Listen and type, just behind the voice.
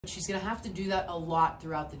She's going to have to do that a lot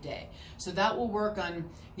throughout the day. So that will work on,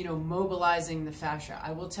 mobilizing the fascia.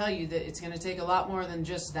 I will tell you that it's going to take a lot more than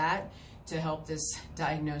just that to help this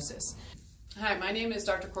diagnosis. Hi, my name is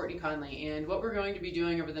Dr. Courtney Conley, and what we're going to be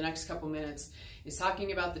doing over the next couple minutes is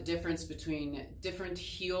talking about the difference between different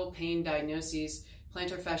heel pain diagnoses,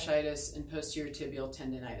 plantar fasciitis and posterior tibial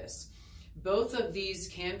tendinitis. Both of these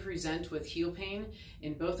can present with heel pain,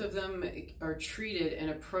 and both of them are treated and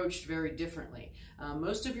approached very differently.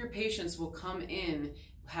 Most of your patients will come in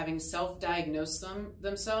having self-diagnosed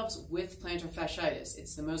themselves with plantar fasciitis.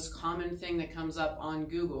 It's the most common thing that comes up on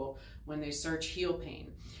Google when they search heel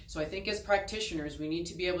pain. So I think as practitioners, we need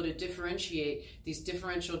to be able to differentiate these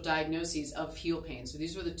differential diagnoses of heel pain. So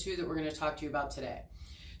these are the two that we're going to talk to you about today.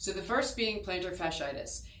 So the first being plantar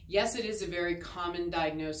fasciitis. Yes, it is a very common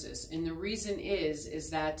diagnosis, and the reason is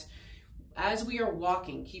that as we are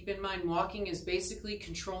walking, keep in mind walking is basically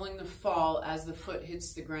controlling the fall as the foot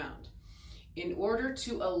hits the ground. In order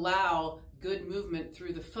to allow good movement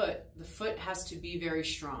through the foot has to be very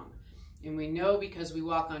strong. And we know because we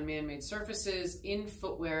walk on man-made surfaces in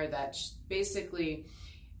footwear that basically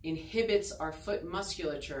inhibits our foot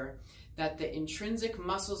musculature, that the intrinsic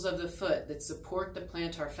muscles of the foot that support the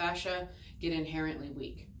plantar fascia get inherently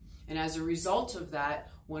weak. And as a result of that,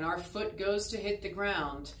 when our foot goes to hit the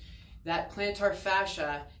ground, that plantar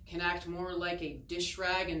fascia can act more like a dish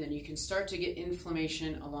rag, and then you can start to get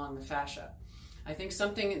inflammation along the fascia. I think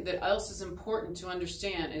something that else is important to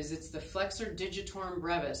understand is it's the flexor digitorum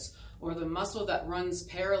brevis, or the muscle that runs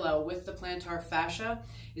parallel with the plantar fascia,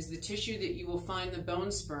 is the tissue that you will find the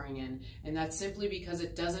bone spurring in, and that's simply because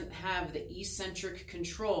it doesn't have the eccentric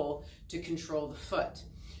control to control the foot.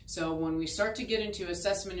 So when we start to get into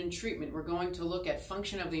assessment and treatment, we're going to look at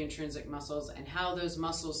function of the intrinsic muscles and how those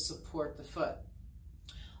muscles support the foot.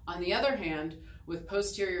 On the other hand, with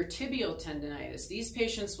posterior tibial tendinitis, these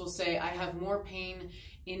patients will say, I have more pain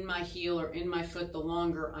in my heel or in my foot the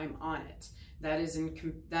longer I'm on it. That is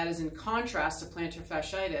in contrast to plantar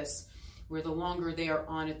fasciitis, where the longer they are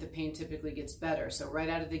on it, the pain typically gets better. So right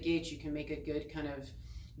out of the gate, you can make a good kind of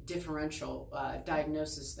differential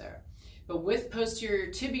diagnosis there. But with posterior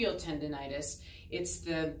tibial tendinitis, it's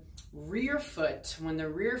the rear foot, when the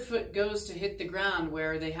rear foot goes to hit the ground,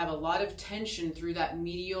 where they have a lot of tension through that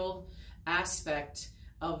medial aspect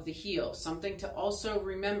of the heel. Something to also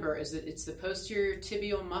remember is that it's the posterior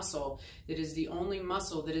tibial muscle that is the only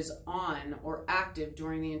muscle that is on or active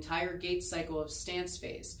during the entire gait cycle of stance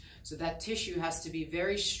phase. So that tissue has to be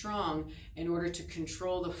very strong in order to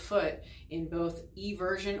control the foot in both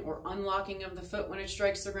eversion or unlocking of the foot when it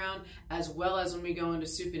strikes the ground, as well as when we go into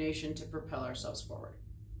supination to propel ourselves forward.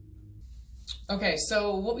 Okay,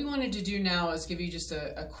 so what we wanted to do now is give you just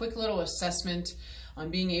a quick little assessment on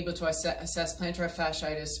being able to assess plantar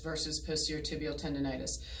fasciitis versus posterior tibial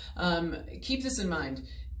tendinitis. Keep this in mind.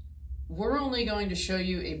 We're only going to show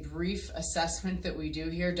you a brief assessment that we do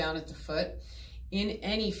here down at the foot. In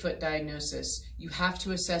any foot diagnosis, you have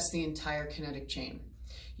to assess the entire kinetic chain.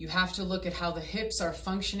 You have to look at how the hips are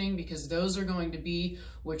functioning, because those are going to be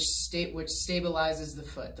which stabilizes the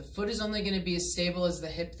foot. The foot is only going to be as stable as the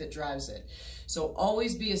hip that drives it. So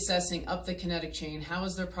always be assessing up the kinetic chain. How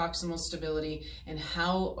is their proximal stability, and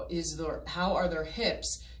how are their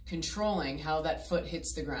hips controlling how that foot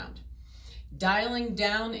hits the ground? Dialing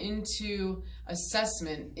down into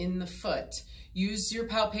assessment in the foot, use your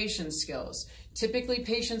palpation skills. Typically,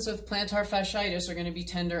 patients with plantar fasciitis are going to be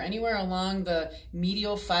tender anywhere along the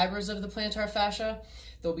medial fibers of the plantar fascia.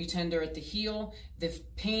 They'll be tender at the heel. The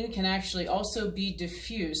pain can actually also be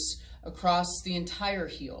diffuse across the entire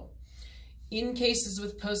heel. In cases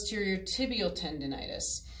with posterior tibial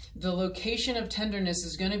tendinitis, the location of tenderness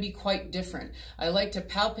is going to be quite different. I like to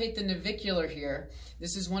palpate the navicular here.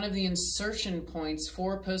 This is one of the insertion points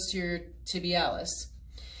for posterior tibialis.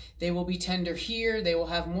 They will be tender here. They will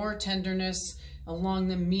have more tenderness along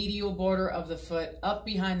the medial border of the foot, up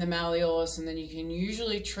behind the malleolus, and then you can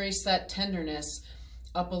usually trace that tenderness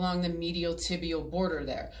up along the medial tibial border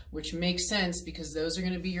there, which makes sense because those are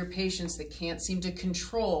going to be your patients that can't seem to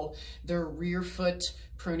control their rear foot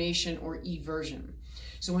pronation or eversion.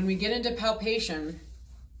 So when we get into palpation,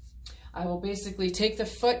 I will basically take the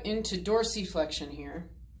foot into dorsiflexion here,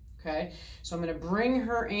 okay? So I'm going to bring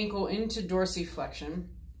her ankle into dorsiflexion.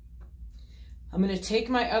 I'm going to take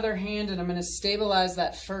my other hand and I'm going to stabilize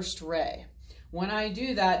that first ray. When I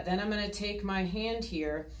do that, then I'm going to take my hand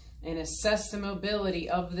here and assess the mobility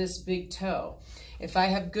of this big toe. If I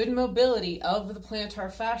have good mobility of the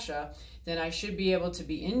plantar fascia, then I should be able to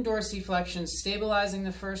be in dorsiflexion, stabilizing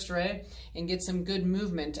the first ray, and get some good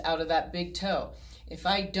movement out of that big toe. If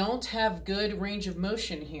I don't have good range of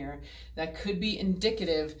motion here, that could be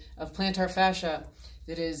indicative of plantar fascia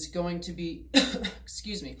that is going to be,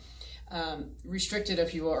 excuse me, restricted,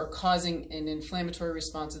 if you will, or causing an inflammatory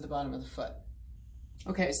response at the bottom of the foot.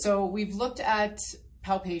 Okay, so we've looked at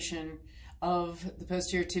palpation of the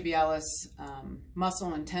posterior tibialis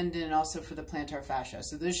muscle and tendon, and also for the plantar fascia.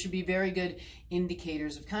 So those should be very good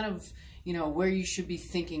indicators of kind of, you know, where you should be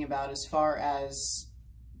thinking about as far as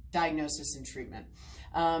diagnosis and treatment.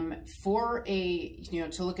 For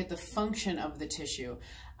to look at the function of the tissue,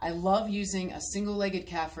 I love using a single-legged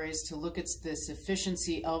calf raise to look at the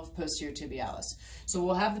sufficiency of posterior tibialis. So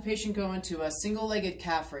we'll have the patient go into a single-legged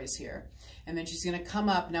calf raise here, and then she's going to come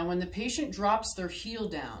up. Now, when the patient drops their heel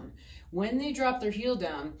down, when they drop their heel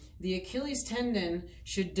down, the Achilles tendon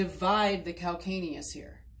should divide the calcaneus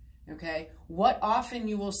here. Okay, what often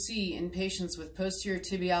you will see in patients with posterior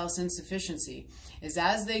tibialis insufficiency is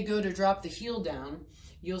as they go to drop the heel down,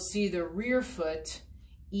 you'll see the rear foot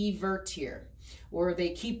evert here, or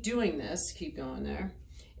they keep doing this, keep going there,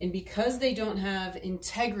 and because they don't have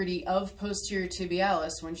integrity of posterior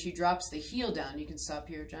tibialis, when she drops the heel down, you can stop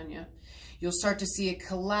here, John, yeah, you'll start to see a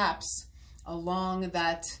collapse along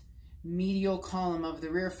that medial column of the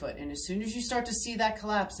rear foot. And as soon as you start to see that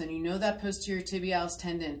collapse, then you know that posterior tibialis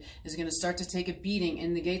tendon is going to start to take a beating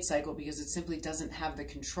in the gait cycle because it simply doesn't have the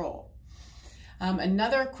control.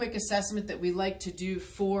 Another quick assessment that we like to do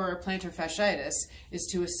for plantar fasciitis is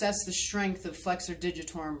to assess the strength of flexor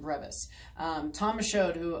digitorum brevis. Tom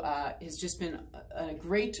Michaud, who has just been a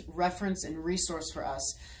great reference and resource for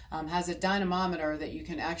us, has a dynamometer that you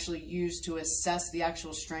can actually use to assess the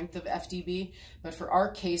actual strength of FDB. But for our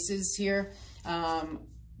cases here,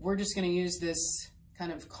 we're just going to use this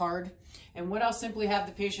kind of card. And what I'll simply have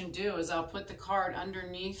the patient do is I'll put the card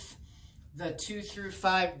underneath the 2 through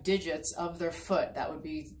 5 digits of their foot. That would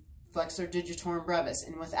be flexor digitorum brevis.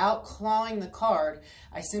 And without clawing the card,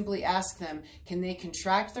 I simply ask them, can they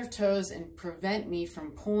contract their toes and prevent me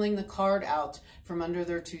from pulling the card out from under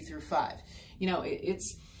their 2 through 5? You know,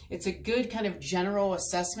 it's a good kind of general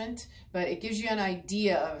assessment, but it gives you an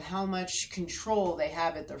idea of how much control they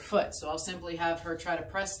have at their foot. So I'll simply have her try to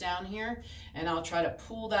press down here, and I'll try to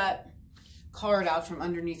pull that card out from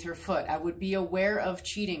underneath her foot. I would be aware of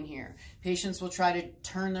cheating here. Patients will try to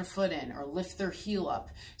turn their foot in or lift their heel up.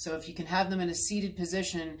 So if you can have them in a seated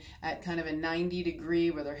position at kind of a 90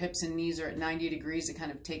 degree where their hips and knees are at 90 degrees, it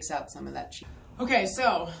kind of takes out some of that cheat. Okay,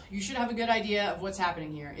 so you should have a good idea of what's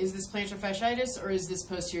happening here. Is this plantar fasciitis or is this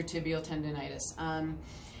posterior tibial tendinitis?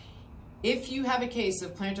 If you have a case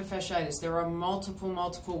of plantar fasciitis, there are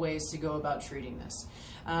multiple ways to go about treating this.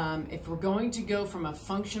 If we're going to go from a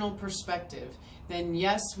functional perspective, then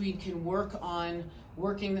yes, we can work on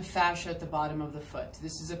working the fascia at the bottom of the foot.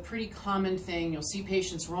 This is a pretty common thing. You'll see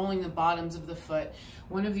patients rolling the bottoms of the foot.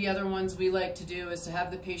 One of the other ones we like to do is to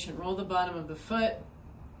have the patient roll the bottom of the foot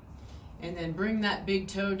and then bring that big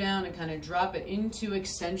toe down and kind of drop it into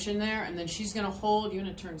extension there. And then she's going to hold, you're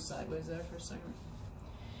going to turn sideways there for a second.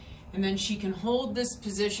 And then she can hold this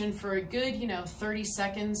position for a good, 30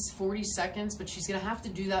 seconds, 40 seconds, but she's gonna have to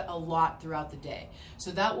do that a lot throughout the day. So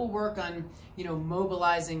that will work on,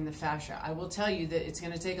 mobilizing the fascia. I will tell you that it's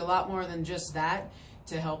gonna take a lot more than just that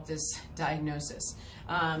to help this diagnosis,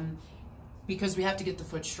 because we have to get the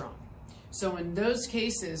foot strong. So in those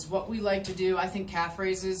cases, what we like to do, I think calf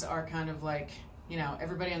raises are kind of like,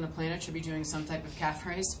 everybody on the planet should be doing some type of calf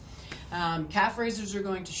raise. Calf raisers are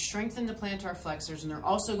going to strengthen the plantar flexors, and they're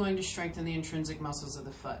also going to strengthen the intrinsic muscles of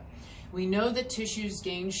the foot. We know that tissues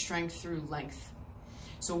gain strength through length.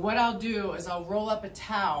 So what I'll do is I'll roll up a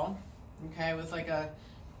towel, okay, with like a,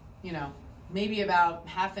 maybe about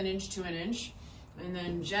 1/2 inch to 1 inch, and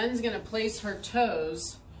then Jen's gonna place her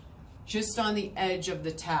toes just on the edge of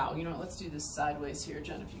the towel. Let's do this sideways here,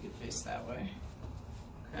 Jen, if you could face that way,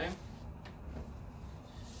 okay?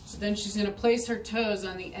 So then she's going to place her toes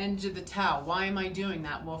on the edge of the towel. Why am I doing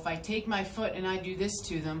that? Well, if I take my foot and I do this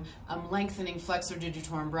to them, I'm lengthening flexor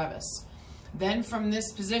digitorum brevis. Then from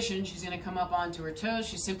this position, she's going to come up onto her toes.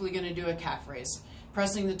 She's simply going to do a calf raise,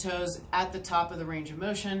 pressing the toes at the top of the range of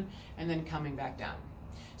motion and then coming back down.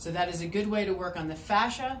 So that is a good way to work on the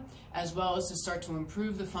fascia, as well as to start to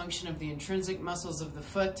improve the function of the intrinsic muscles of the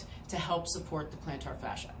foot to help support the plantar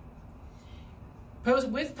fascia.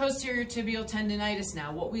 With posterior tibial tendinitis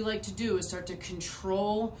now, what we like to do is start to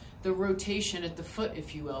control the rotation at the foot,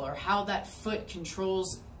 if you will, or how that foot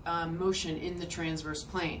controls motion in the transverse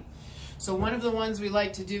plane. So one of the ones we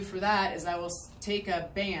like to do for that is I will take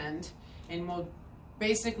a band and we'll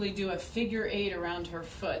basically do a figure 8 around her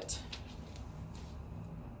foot.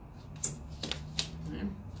 Okay.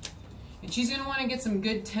 And she's going to want to get some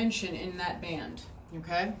good tension in that band.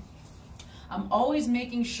 okay? I'm always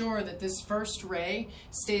making sure that this first ray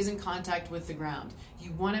stays in contact with the ground.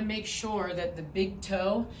 You want to make sure that the big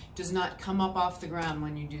toe does not come up off the ground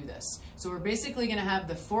when you do this. So we're basically going to have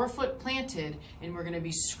the forefoot planted, and we're going to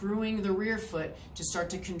be screwing the rear foot to start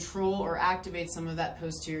to control or activate some of that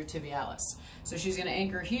posterior tibialis. So she's going to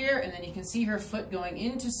anchor here, and then you can see her foot going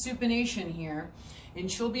into supination here, and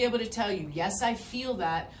she'll be able to tell you, yes, I feel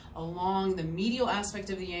that along the medial aspect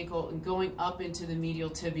of the ankle and going up into the medial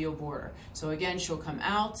tibial border. So again, she'll come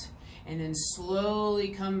out and then slowly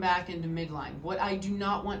come back into midline. What I do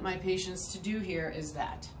not want my patients to do here is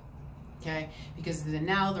that, okay? Because then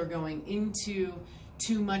now they're going into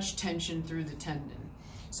too much tension through the tendon.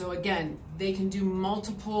 So again, they can do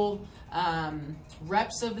multiple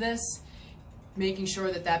reps of this, making sure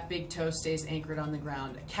that that big toe stays anchored on the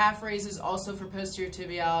ground. Calf raises also for posterior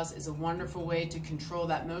tibialis is a wonderful way to control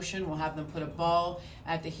that motion. We'll have them put a ball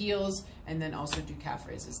at the heels and then also do calf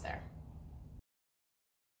raises there.